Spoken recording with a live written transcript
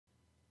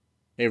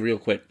Hey, real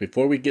quick,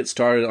 before we get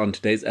started on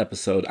today's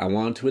episode, I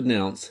want to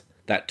announce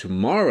that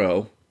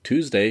tomorrow,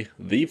 Tuesday,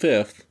 the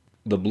 5th,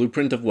 The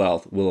Blueprint of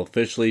Wealth will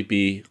officially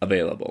be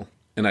available.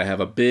 And I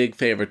have a big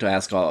favor to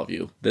ask all of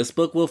you. This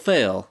book will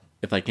fail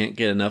if I can't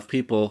get enough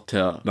people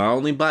to not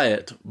only buy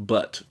it,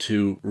 but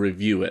to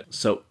review it.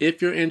 So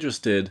if you're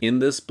interested in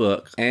this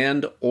book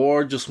and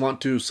or just want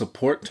to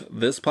support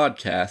this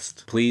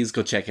podcast, please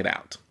go check it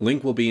out.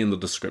 Link will be in the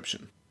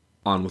description.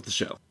 On with the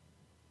show.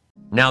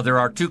 Now, there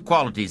are two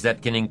qualities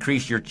that can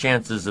increase your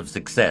chances of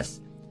success.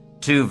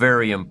 Two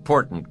very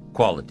important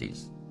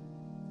qualities.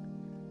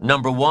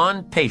 Number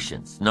one,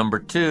 patience. Number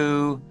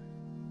two,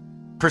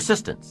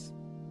 persistence.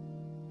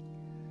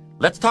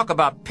 Let's talk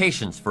about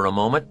patience for a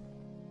moment.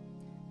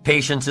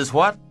 Patience is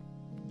what?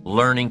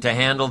 Learning to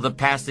handle the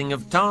passing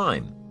of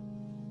time.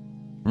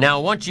 Now,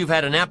 once you've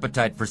had an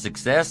appetite for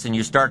success and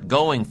you start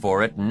going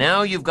for it,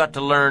 now you've got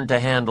to learn to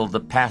handle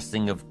the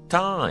passing of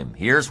time.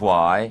 Here's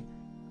why.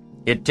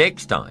 It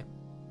takes time.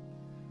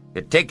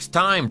 It takes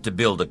time to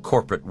build a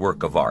corporate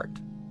work of art.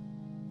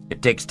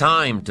 It takes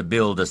time to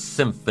build a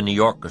symphony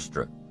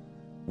orchestra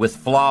with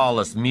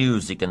flawless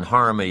music and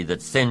harmony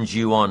that sends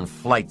you on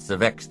flights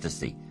of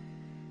ecstasy,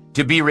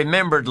 to be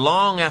remembered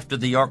long after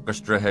the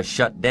orchestra has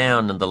shut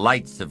down and the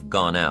lights have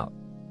gone out.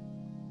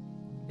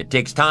 It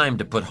takes time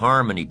to put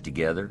harmony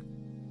together.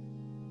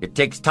 It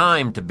takes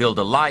time to build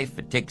a life.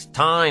 It takes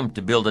time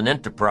to build an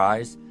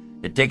enterprise.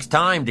 It takes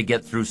time to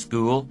get through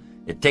school.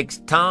 It takes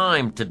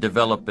time to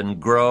develop and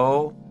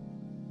grow.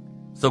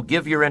 So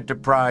give your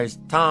enterprise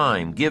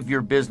time. Give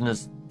your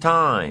business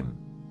time.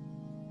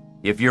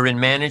 If you're in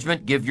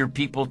management, give your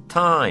people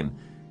time.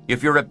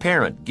 If you're a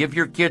parent, give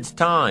your kids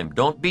time.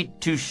 Don't be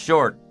too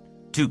short,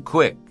 too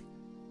quick.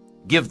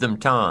 Give them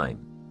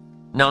time.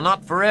 Now,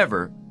 not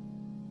forever,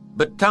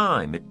 but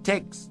time. It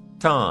takes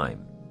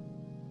time.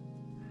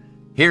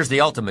 Here's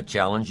the ultimate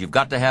challenge. You've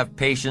got to have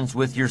patience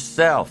with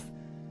yourself.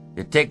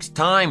 It takes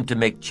time to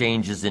make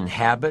changes in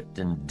habit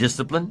and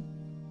discipline.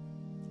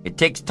 It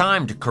takes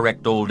time to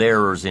correct old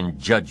errors in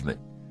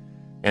judgment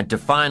and to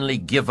finally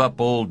give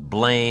up old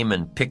blame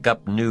and pick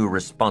up new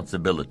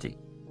responsibility.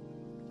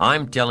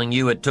 I'm telling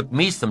you, it took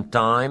me some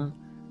time.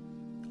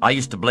 I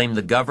used to blame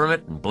the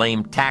government and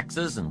blame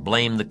taxes and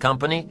blame the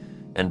company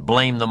and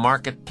blame the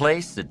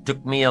marketplace. It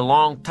took me a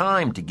long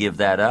time to give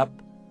that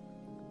up.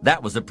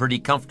 That was a pretty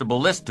comfortable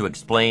list to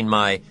explain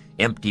my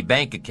empty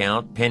bank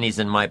account, pennies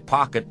in my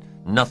pocket,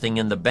 nothing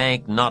in the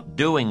bank, not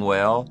doing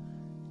well,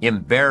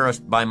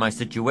 embarrassed by my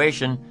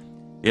situation.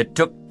 It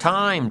took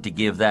time to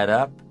give that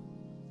up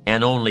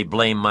and only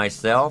blame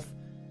myself.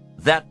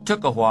 That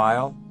took a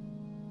while.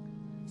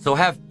 So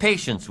have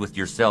patience with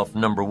yourself,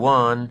 number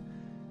one.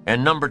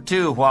 And number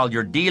two, while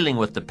you're dealing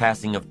with the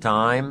passing of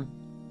time,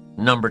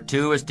 number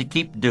two is to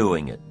keep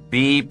doing it.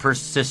 Be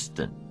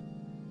persistent.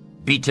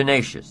 Be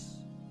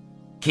tenacious.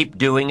 Keep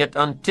doing it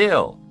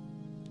until.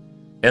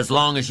 As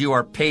long as you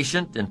are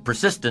patient and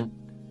persistent,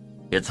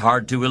 it's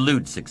hard to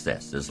elude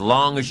success. As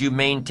long as you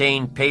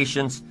maintain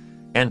patience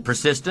and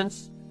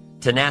persistence,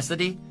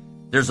 tenacity,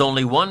 there's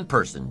only one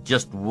person,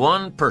 just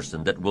one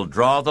person that will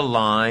draw the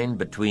line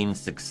between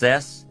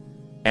success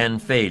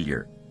and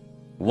failure.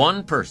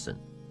 One person,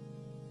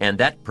 and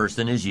that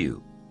person is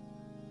you.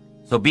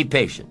 So be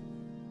patient.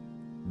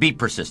 Be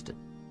persistent.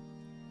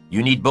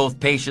 You need both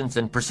patience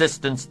and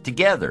persistence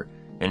together,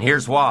 and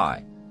here's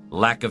why.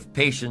 Lack of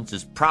patience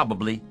is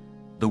probably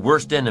the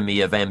worst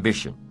enemy of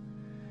ambition.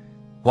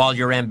 While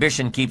your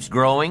ambition keeps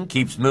growing,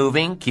 keeps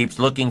moving, keeps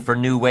looking for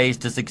new ways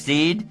to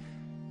succeed,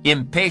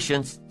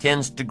 impatience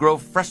tends to grow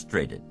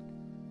frustrated.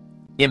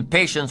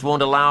 Impatience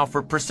won't allow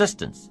for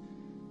persistence.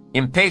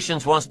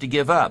 Impatience wants to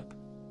give up.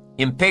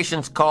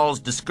 Impatience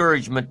calls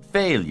discouragement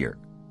failure.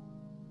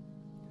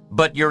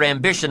 But your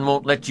ambition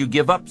won't let you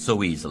give up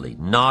so easily,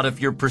 not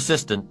if you're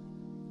persistent.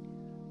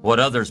 What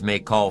others may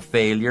call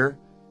failure,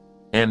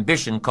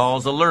 ambition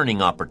calls a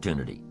learning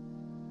opportunity.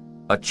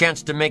 A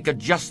chance to make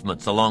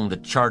adjustments along the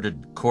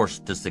charted course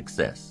to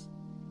success.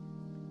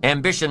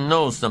 Ambition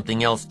knows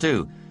something else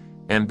too.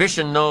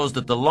 Ambition knows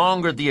that the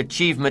longer the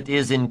achievement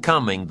is in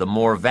coming, the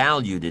more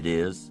valued it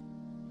is.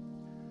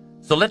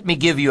 So let me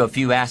give you a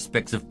few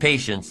aspects of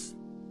patience,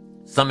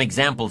 some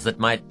examples that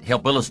might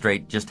help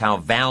illustrate just how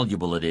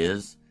valuable it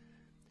is.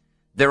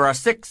 There are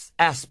 6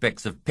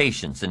 aspects of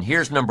patience, and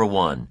here's number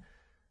 1.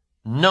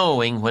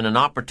 Knowing when an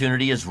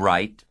opportunity is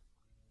right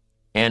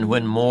and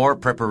when more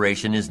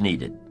preparation is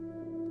needed.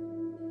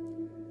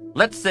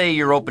 Let's say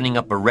you're opening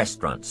up a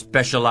restaurant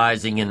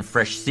specializing in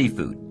fresh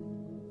seafood.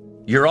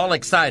 You're all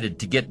excited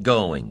to get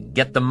going,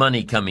 get the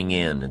money coming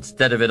in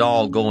instead of it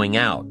all going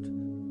out.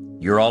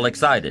 You're all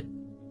excited.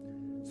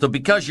 So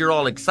because you're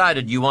all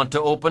excited, you want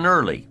to open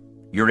early.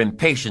 Your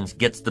impatience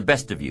gets the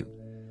best of you.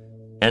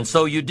 And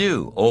so you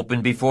do,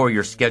 open before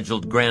your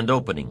scheduled grand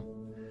opening.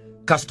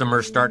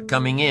 Customers start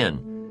coming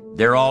in.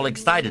 They're all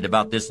excited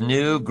about this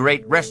new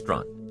great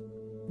restaurant.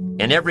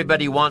 And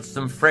everybody wants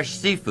some fresh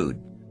seafood.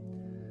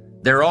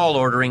 They're all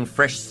ordering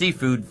fresh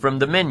seafood from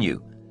the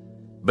menu.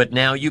 But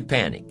now you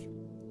panic.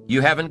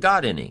 You haven't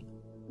got any.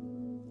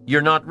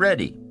 You're not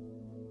ready.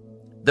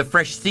 The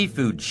fresh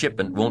seafood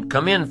shipment won't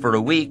come in for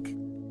a week.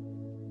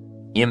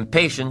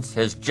 Impatience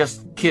has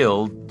just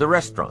killed the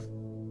restaurant.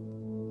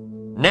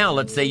 Now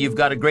let's say you've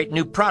got a great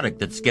new product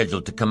that's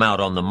scheduled to come out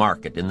on the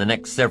market in the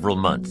next several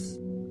months.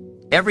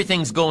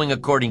 Everything's going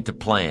according to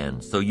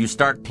plan, so you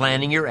start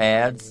planning your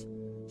ads,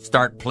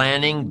 start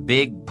planning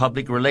big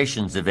public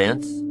relations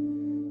events.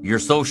 You're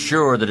so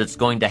sure that it's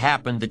going to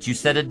happen that you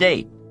set a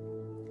date.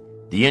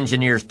 The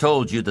engineers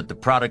told you that the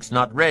product's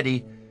not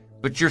ready,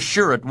 but you're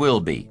sure it will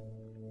be.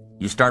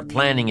 You start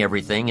planning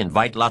everything,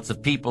 invite lots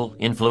of people,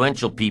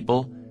 influential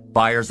people,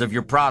 buyers of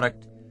your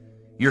product.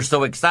 You're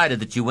so excited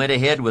that you went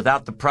ahead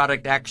without the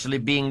product actually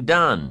being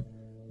done.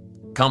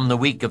 Come the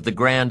week of the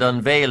grand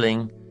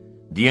unveiling,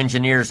 the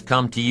engineers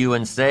come to you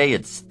and say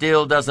it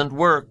still doesn't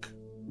work.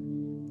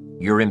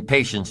 Your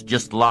impatience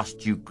just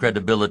lost you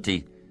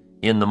credibility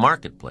in the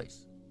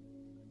marketplace.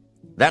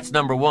 That's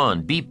number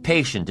one. Be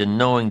patient in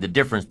knowing the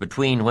difference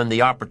between when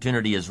the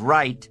opportunity is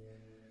right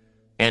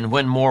and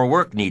when more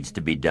work needs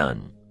to be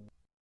done.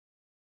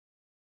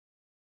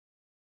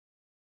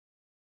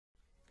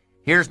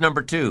 Here's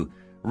number two.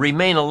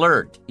 Remain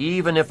alert,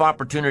 even if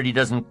opportunity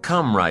doesn't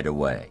come right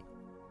away.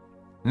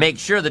 Make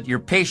sure that your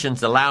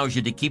patience allows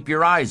you to keep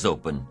your eyes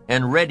open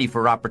and ready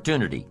for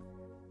opportunity.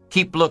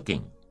 Keep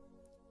looking.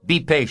 Be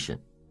patient.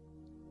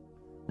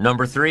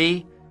 Number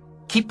three,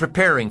 keep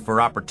preparing for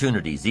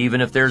opportunities,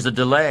 even if there's a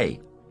delay.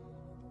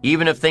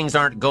 Even if things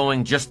aren't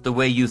going just the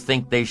way you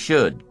think they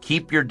should,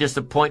 keep your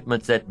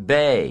disappointments at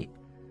bay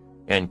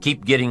and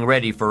keep getting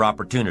ready for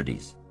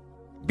opportunities.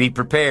 Be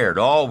prepared.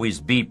 Always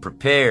be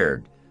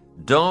prepared.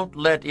 Don't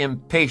let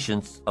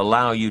impatience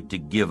allow you to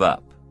give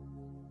up.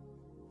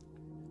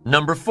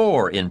 Number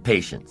four,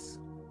 impatience.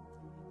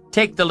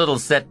 Take the little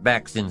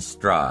setbacks in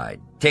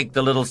stride. Take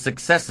the little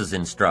successes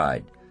in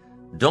stride.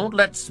 Don't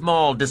let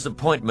small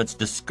disappointments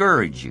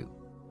discourage you.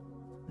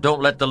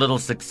 Don't let the little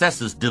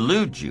successes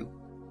delude you.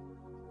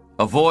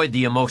 Avoid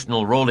the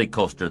emotional roller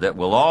coaster that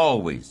will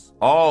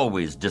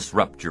always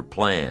disrupt your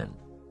plan.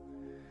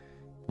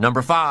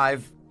 Number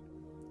five,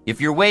 if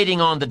you're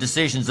waiting on the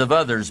decisions of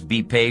others,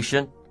 be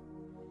patient.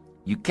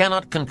 You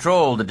cannot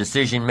control the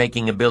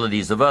decision-making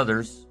abilities of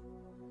others.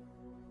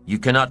 You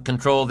cannot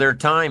control their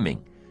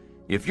timing.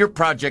 If your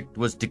project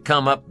was to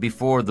come up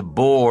before the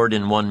board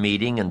in one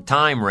meeting and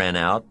time ran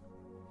out,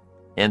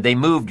 and they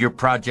moved your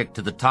project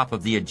to the top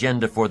of the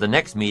agenda for the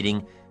next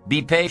meeting,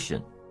 be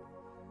patient.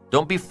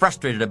 Don't be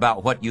frustrated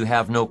about what you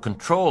have no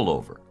control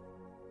over.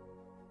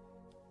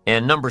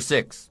 And number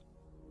six,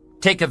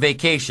 take a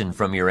vacation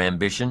from your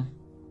ambition.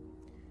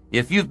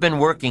 If you've been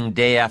working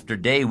day after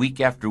day, week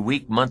after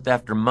week, month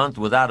after month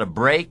without a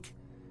break,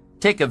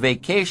 take a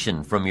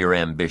vacation from your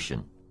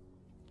ambition.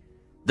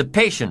 The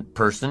patient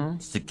person,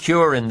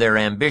 secure in their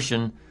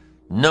ambition,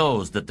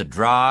 knows that the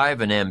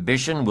drive and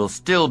ambition will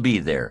still be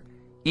there,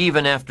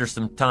 even after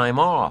some time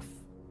off.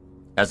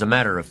 As a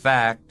matter of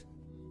fact,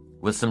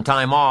 with some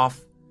time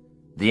off,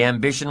 the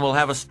ambition will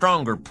have a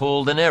stronger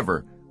pull than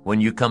ever when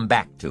you come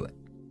back to it.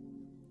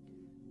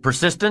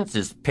 Persistence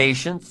is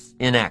patience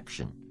in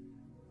action.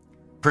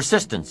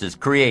 Persistence is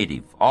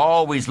creative,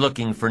 always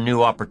looking for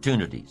new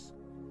opportunities.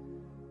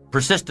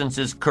 Persistence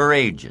is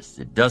courageous.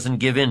 It doesn't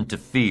give in to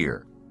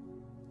fear.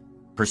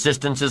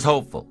 Persistence is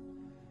hopeful.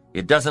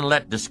 It doesn't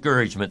let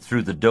discouragement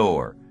through the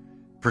door.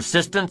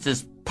 Persistence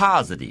is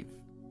positive.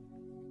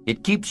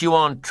 It keeps you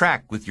on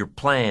track with your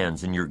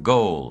plans and your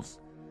goals.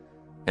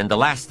 And the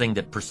last thing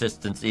that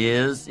persistence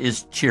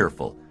is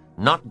cheerful.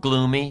 Not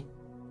gloomy,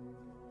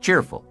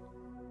 cheerful.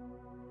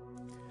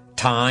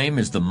 Time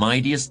is the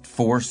mightiest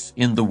force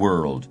in the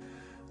world,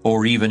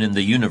 or even in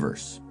the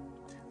universe.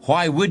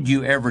 Why would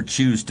you ever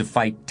choose to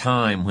fight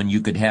time when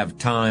you could have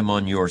time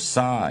on your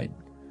side?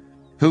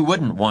 Who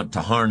wouldn't want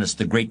to harness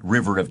the great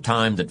river of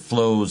time that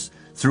flows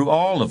through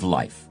all of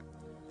life?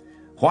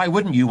 Why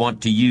wouldn't you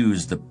want to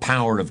use the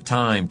power of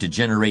time to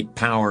generate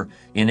power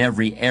in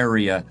every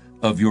area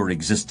of your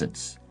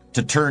existence,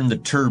 to turn the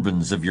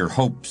turbines of your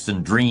hopes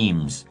and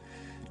dreams,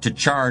 to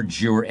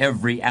charge your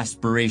every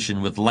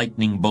aspiration with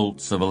lightning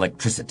bolts of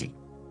electricity?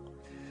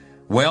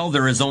 Well,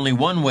 there is only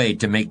one way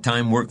to make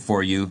time work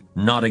for you,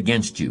 not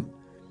against you,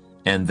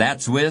 and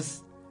that's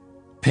with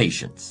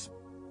patience.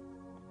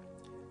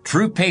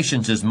 True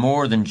patience is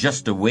more than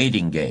just a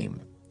waiting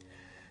game.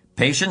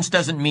 Patience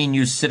doesn't mean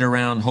you sit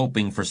around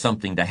hoping for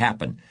something to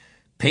happen.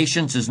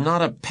 Patience is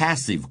not a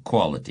passive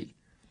quality.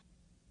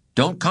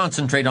 Don't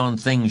concentrate on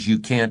things you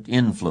can't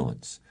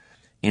influence.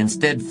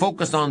 Instead,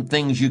 focus on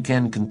things you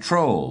can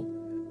control.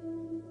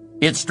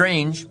 It's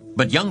strange,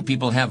 but young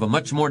people have a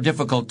much more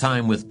difficult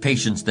time with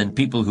patience than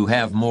people who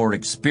have more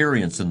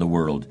experience in the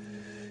world.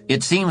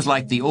 It seems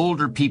like the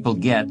older people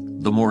get,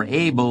 the more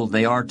able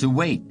they are to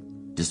wait,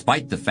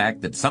 despite the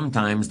fact that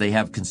sometimes they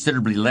have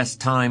considerably less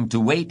time to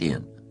wait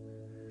in.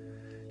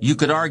 You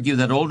could argue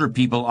that older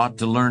people ought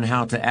to learn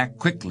how to act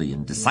quickly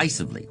and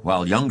decisively,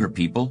 while younger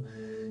people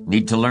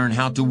need to learn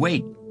how to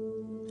wait.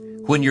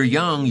 When you're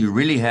young, you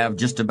really have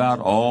just about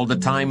all the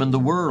time in the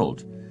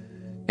world,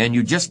 and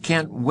you just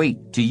can't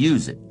wait to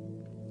use it.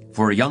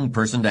 For a young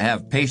person to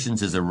have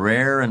patience is a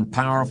rare and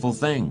powerful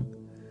thing.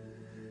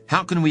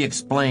 How can we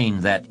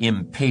explain that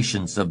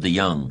impatience of the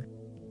young?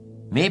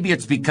 Maybe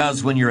it's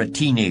because when you're a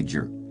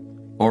teenager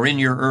or in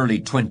your early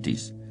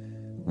 20s,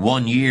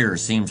 1 year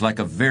seems like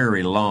a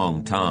very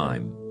long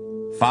time.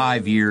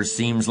 5 years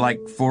seems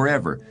like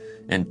forever,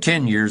 and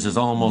 10 years is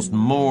almost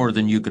more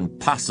than you can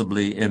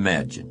possibly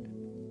imagine.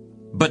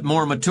 But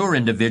more mature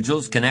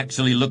individuals can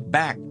actually look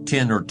back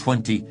 10 or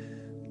 20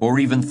 or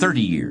even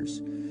 30 years,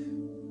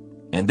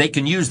 and they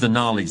can use the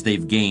knowledge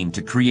they've gained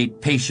to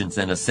create patience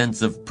and a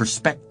sense of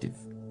perspective.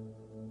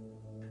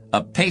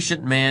 A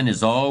patient man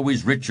is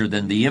always richer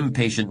than the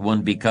impatient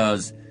one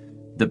because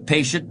the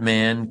patient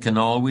man can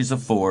always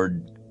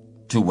afford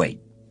to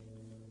wait.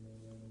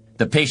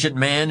 The patient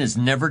man is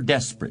never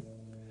desperate.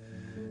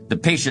 The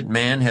patient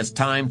man has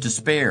time to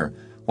spare,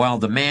 while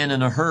the man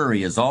in a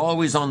hurry is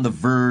always on the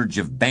verge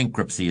of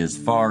bankruptcy as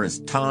far as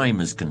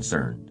time is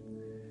concerned.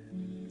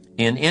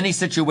 In any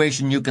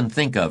situation you can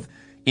think of,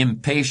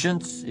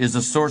 impatience is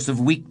a source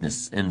of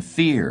weakness and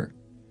fear,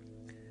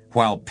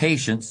 while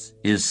patience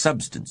is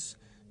substance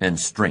and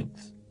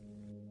strength.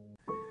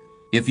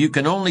 If you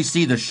can only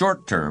see the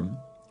short term,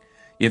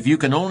 if you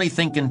can only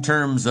think in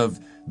terms of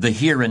the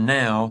here and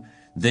now,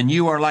 then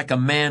you are like a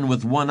man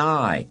with one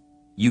eye.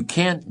 You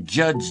can't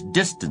judge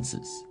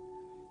distances.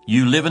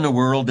 You live in a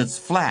world that's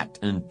flat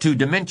and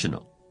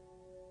two-dimensional.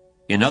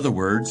 In other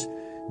words,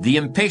 the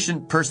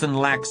impatient person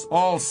lacks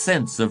all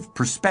sense of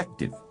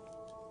perspective.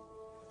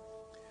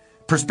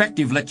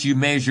 Perspective lets you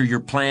measure your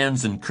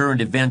plans and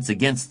current events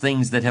against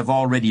things that have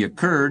already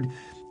occurred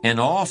and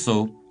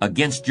also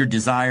against your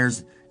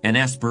desires and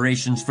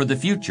aspirations for the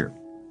future.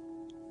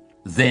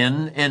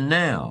 Then and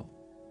now,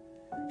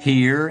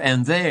 here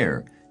and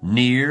there,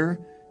 near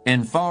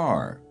and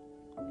far,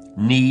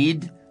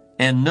 need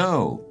and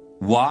know,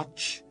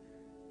 watch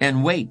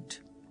and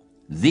wait.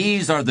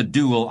 These are the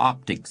dual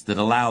optics that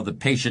allow the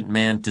patient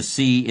man to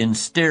see in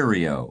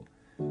stereo,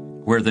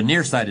 where the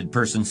nearsighted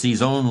person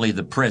sees only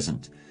the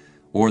present,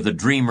 or the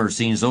dreamer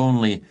sees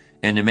only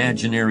an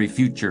imaginary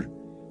future,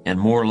 and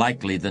more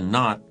likely than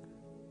not,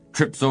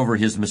 trips over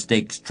his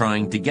mistakes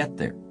trying to get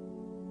there.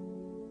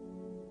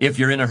 If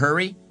you're in a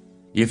hurry,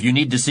 if you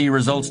need to see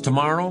results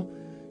tomorrow,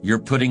 you're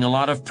putting a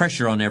lot of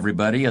pressure on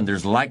everybody, and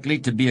there's likely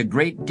to be a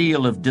great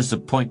deal of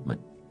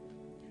disappointment.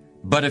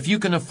 But if you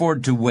can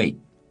afford to wait,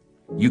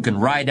 you can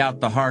ride out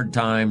the hard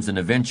times and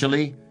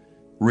eventually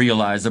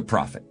realize a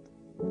profit.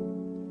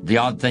 The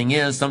odd thing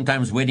is,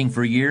 sometimes waiting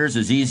for years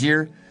is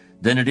easier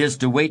than it is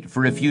to wait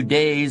for a few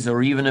days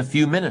or even a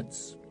few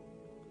minutes.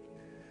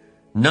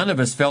 None of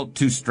us felt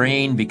too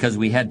strained because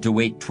we had to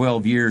wait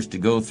 12 years to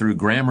go through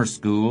grammar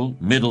school,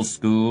 middle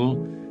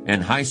school,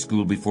 and high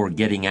school before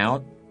getting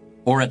out,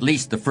 or at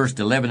least the first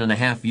 11 and a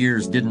half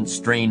years didn't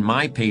strain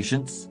my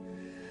patience.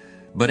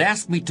 But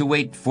ask me to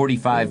wait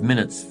 45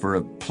 minutes for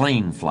a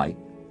plane flight,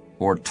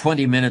 or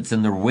 20 minutes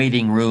in the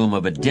waiting room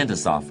of a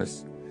dentist's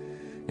office,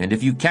 and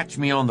if you catch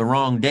me on the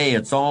wrong day,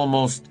 it's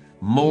almost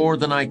more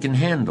than I can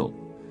handle.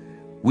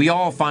 We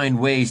all find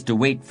ways to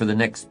wait for the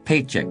next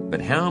paycheck,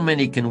 but how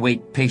many can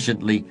wait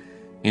patiently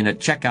in a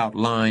checkout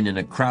line in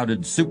a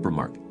crowded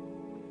supermarket?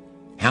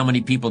 How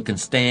many people can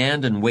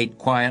stand and wait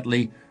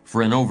quietly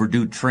for an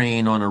overdue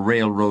train on a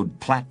railroad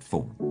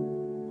platform?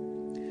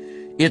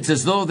 It's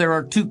as though there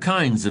are two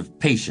kinds of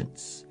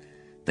patience.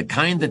 The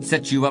kind that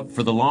sets you up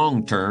for the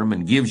long term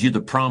and gives you the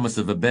promise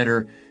of a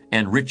better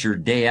and richer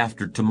day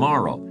after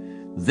tomorrow.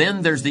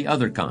 Then there's the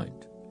other kind.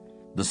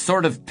 The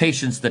sort of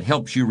patience that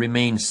helps you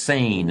remain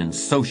sane and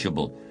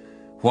sociable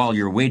while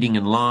you're waiting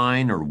in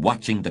line or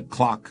watching the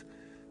clock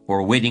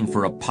or waiting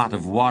for a pot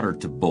of water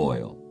to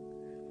boil.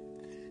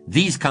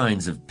 These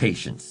kinds of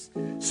patience,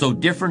 so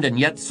different and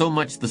yet so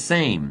much the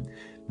same,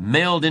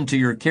 meld into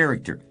your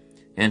character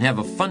and have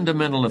a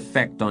fundamental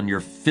effect on your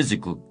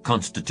physical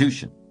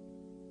constitution.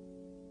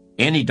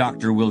 Any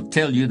doctor will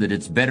tell you that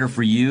it's better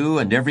for you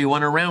and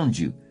everyone around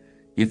you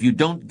if you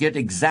don't get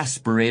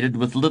exasperated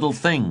with little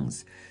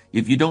things,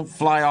 if you don't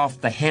fly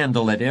off the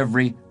handle at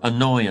every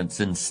annoyance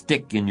and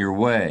stick in your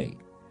way.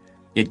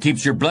 It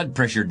keeps your blood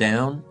pressure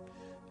down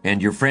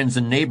and your friends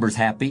and neighbors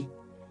happy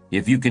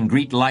if you can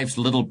greet life's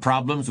little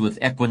problems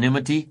with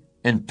equanimity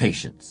and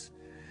patience.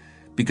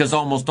 Because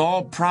almost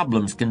all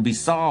problems can be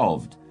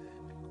solved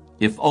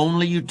if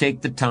only you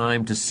take the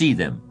time to see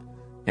them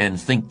and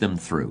think them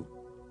through.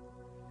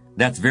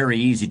 That's very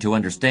easy to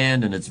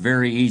understand and it's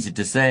very easy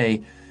to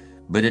say,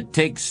 but it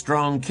takes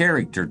strong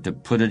character to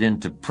put it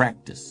into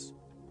practice.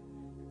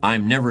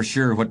 I'm never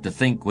sure what to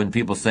think when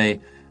people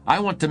say, I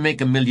want to make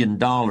 $1 million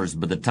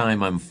by the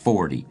time I'm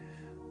 40,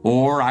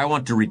 or I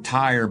want to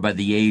retire by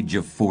the age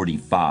of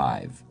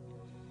 45.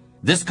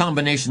 This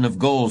combination of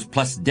goals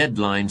plus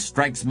deadlines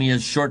strikes me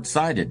as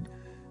short-sighted,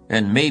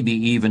 and maybe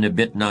even a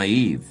bit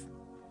naive.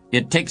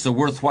 It takes a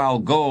worthwhile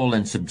goal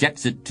and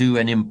subjects it to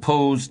an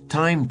imposed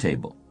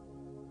timetable.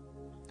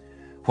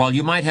 While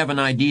you might have an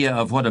idea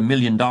of what $1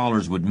 million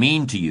would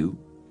mean to you,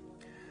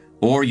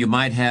 or you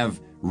might have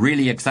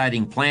really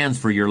exciting plans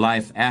for your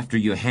life after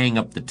you hang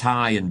up the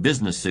tie and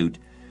business suit,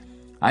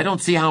 I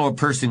don't see how a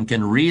person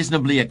can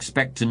reasonably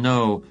expect to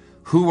know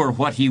who or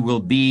what he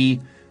will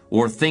be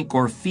or think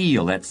or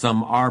feel at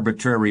some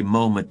arbitrary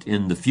moment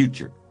in the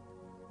future.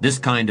 This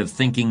kind of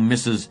thinking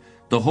misses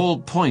the whole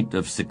point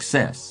of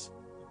success.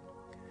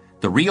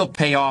 The real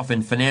payoff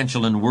in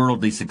financial and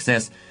worldly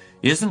success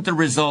isn't the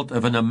result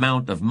of an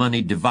amount of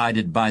money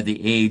divided by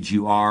the age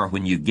you are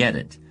when you get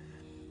it,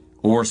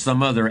 or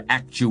some other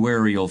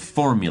actuarial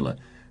formula.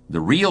 The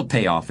real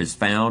payoff is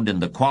found in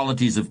the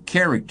qualities of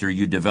character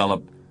you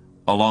develop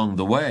along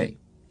the way.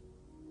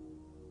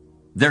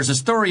 There's a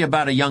story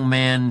about a young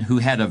man who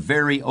had a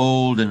very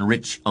old and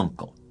rich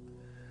uncle.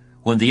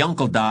 When the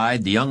uncle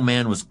died, the young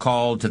man was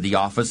called to the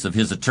office of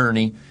his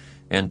attorney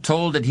and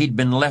told that he'd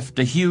been left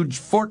a huge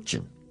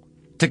fortune.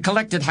 To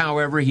collect it,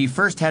 however, he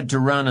first had to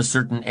run a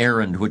certain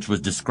errand which was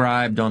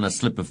described on a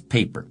slip of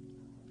paper.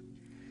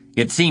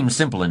 It seemed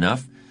simple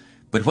enough,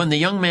 but when the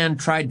young man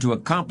tried to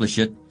accomplish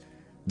it,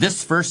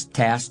 this first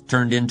task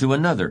turned into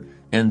another,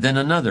 and then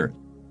another.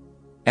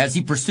 As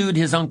he pursued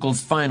his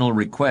uncle's final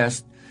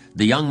request,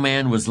 the young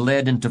man was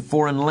led into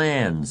foreign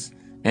lands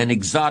and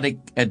exotic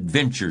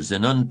adventures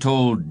and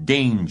untold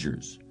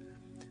dangers.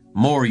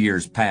 More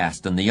years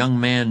passed, and the young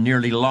man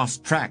nearly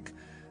lost track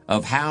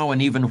of how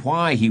and even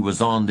why he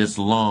was on this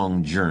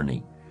long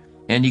journey,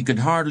 and he could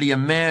hardly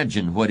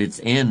imagine what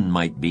its end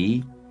might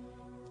be.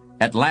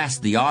 At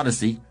last the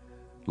Odyssey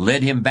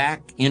led him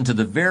back into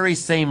the very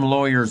same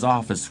lawyer's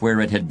office where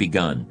it had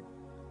begun.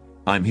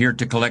 "I'm here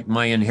to collect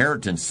my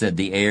inheritance," said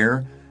the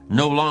heir,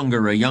 no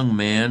longer a young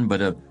man,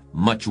 but a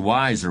much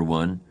wiser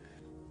one.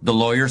 The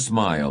lawyer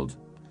smiled.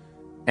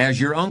 "As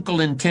your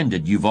uncle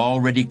intended, you've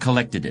already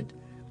collected it,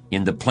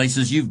 in the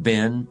places you've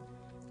been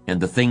and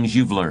the things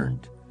you've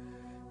learned.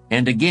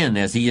 And again,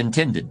 as he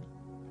intended,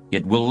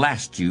 it will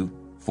last you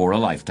for a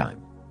lifetime."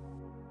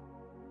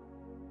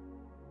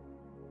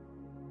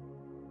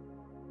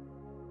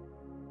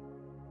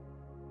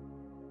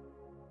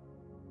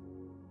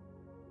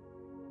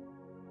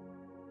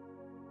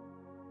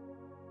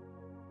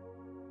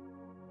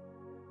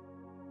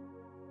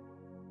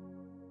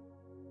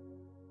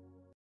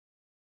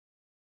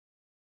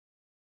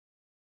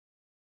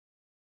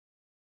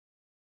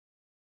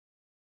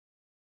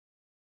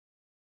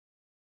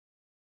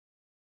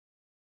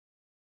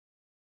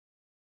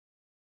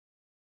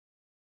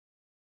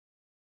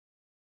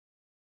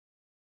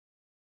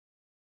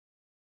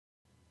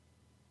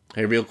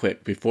 Hey, real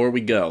quick, before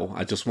we go,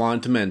 I just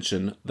wanted to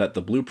mention that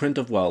The Blueprint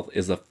of Wealth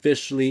is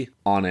officially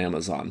on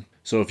Amazon.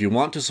 So if you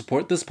want to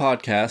support this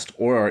podcast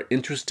or are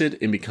interested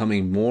in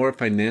becoming more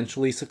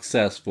financially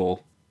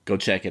successful, go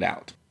check it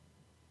out.